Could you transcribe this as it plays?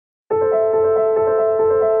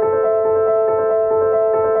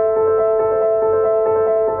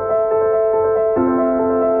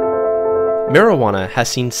Marijuana has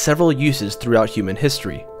seen several uses throughout human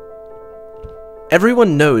history.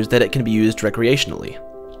 Everyone knows that it can be used recreationally.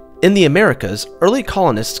 In the Americas, early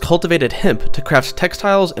colonists cultivated hemp to craft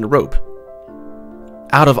textiles and rope.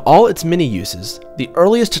 Out of all its many uses, the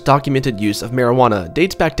earliest documented use of marijuana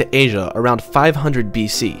dates back to Asia around 500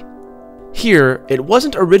 BC. Here, it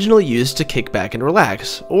wasn't originally used to kick back and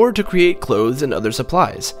relax, or to create clothes and other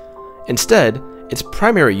supplies. Instead, its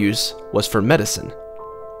primary use was for medicine.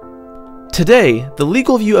 Today, the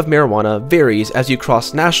legal view of marijuana varies as you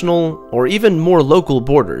cross national, or even more local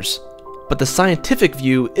borders, but the scientific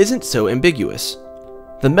view isn't so ambiguous.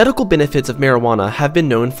 The medical benefits of marijuana have been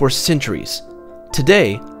known for centuries.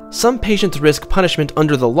 Today, some patients risk punishment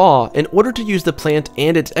under the law in order to use the plant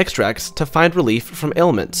and its extracts to find relief from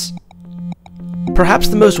ailments. Perhaps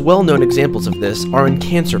the most well-known examples of this are in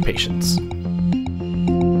cancer patients.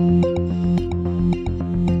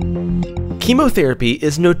 Chemotherapy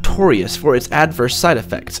is notorious for its adverse side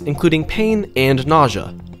effects, including pain and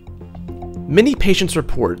nausea. Many patients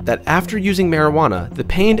report that after using marijuana, the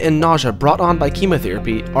pain and nausea brought on by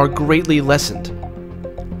chemotherapy are greatly lessened.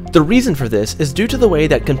 The reason for this is due to the way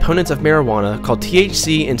that components of marijuana called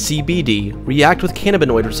THC and CBD react with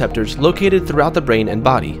cannabinoid receptors located throughout the brain and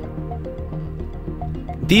body.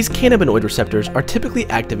 These cannabinoid receptors are typically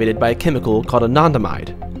activated by a chemical called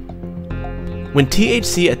anandamide. When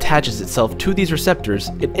THC attaches itself to these receptors,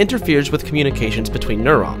 it interferes with communications between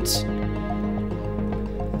neurons.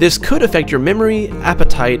 This could affect your memory,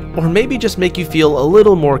 appetite, or maybe just make you feel a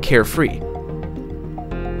little more carefree.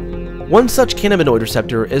 One such cannabinoid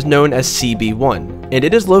receptor is known as CB1, and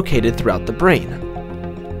it is located throughout the brain.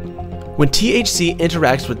 When THC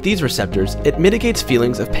interacts with these receptors, it mitigates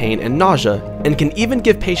feelings of pain and nausea, and can even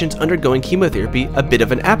give patients undergoing chemotherapy a bit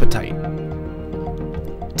of an appetite.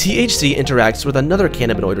 THC interacts with another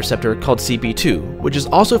cannabinoid receptor called CB2, which is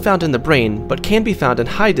also found in the brain but can be found in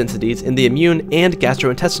high densities in the immune and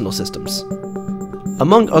gastrointestinal systems.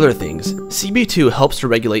 Among other things, CB2 helps to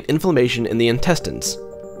regulate inflammation in the intestines.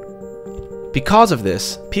 Because of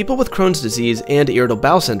this, people with Crohn's disease and irritable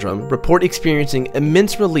bowel syndrome report experiencing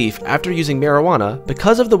immense relief after using marijuana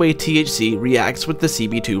because of the way THC reacts with the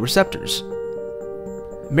CB2 receptors.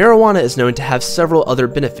 Marijuana is known to have several other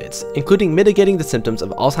benefits, including mitigating the symptoms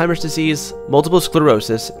of Alzheimer's disease, multiple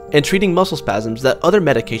sclerosis, and treating muscle spasms that other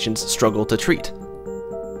medications struggle to treat.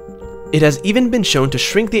 It has even been shown to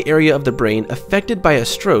shrink the area of the brain affected by a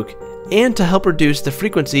stroke and to help reduce the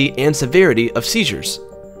frequency and severity of seizures.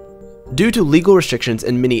 Due to legal restrictions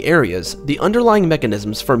in many areas, the underlying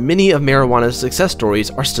mechanisms for many of marijuana's success stories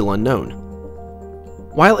are still unknown.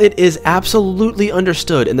 While it is absolutely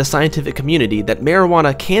understood in the scientific community that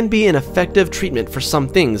marijuana can be an effective treatment for some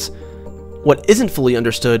things, what isn't fully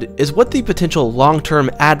understood is what the potential long-term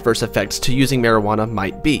adverse effects to using marijuana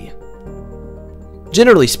might be.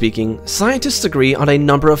 Generally speaking, scientists agree on a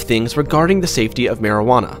number of things regarding the safety of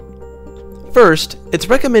marijuana. First, it's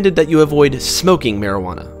recommended that you avoid smoking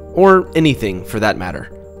marijuana, or anything for that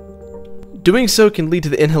matter. Doing so can lead to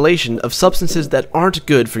the inhalation of substances that aren't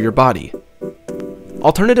good for your body.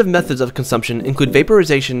 Alternative methods of consumption include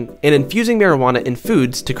vaporization and infusing marijuana in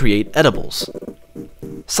foods to create edibles.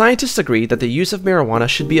 Scientists agree that the use of marijuana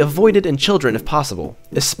should be avoided in children if possible,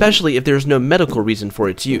 especially if there is no medical reason for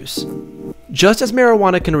its use. Just as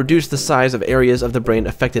marijuana can reduce the size of areas of the brain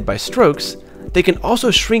affected by strokes, they can also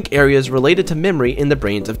shrink areas related to memory in the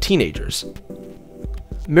brains of teenagers.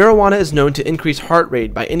 Marijuana is known to increase heart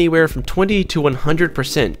rate by anywhere from 20 to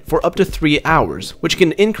 100% for up to 3 hours, which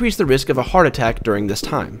can increase the risk of a heart attack during this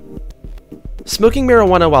time. Smoking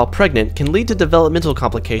marijuana while pregnant can lead to developmental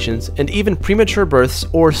complications and even premature births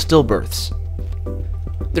or stillbirths.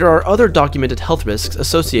 There are other documented health risks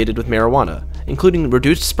associated with marijuana, including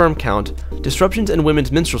reduced sperm count, disruptions in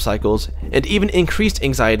women's menstrual cycles, and even increased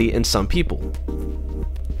anxiety in some people.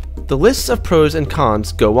 The lists of pros and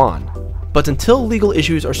cons go on. But until legal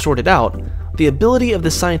issues are sorted out, the ability of the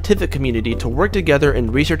scientific community to work together in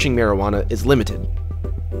researching marijuana is limited.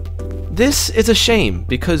 This is a shame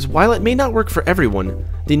because while it may not work for everyone,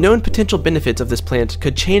 the known potential benefits of this plant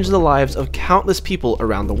could change the lives of countless people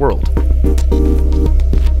around the world.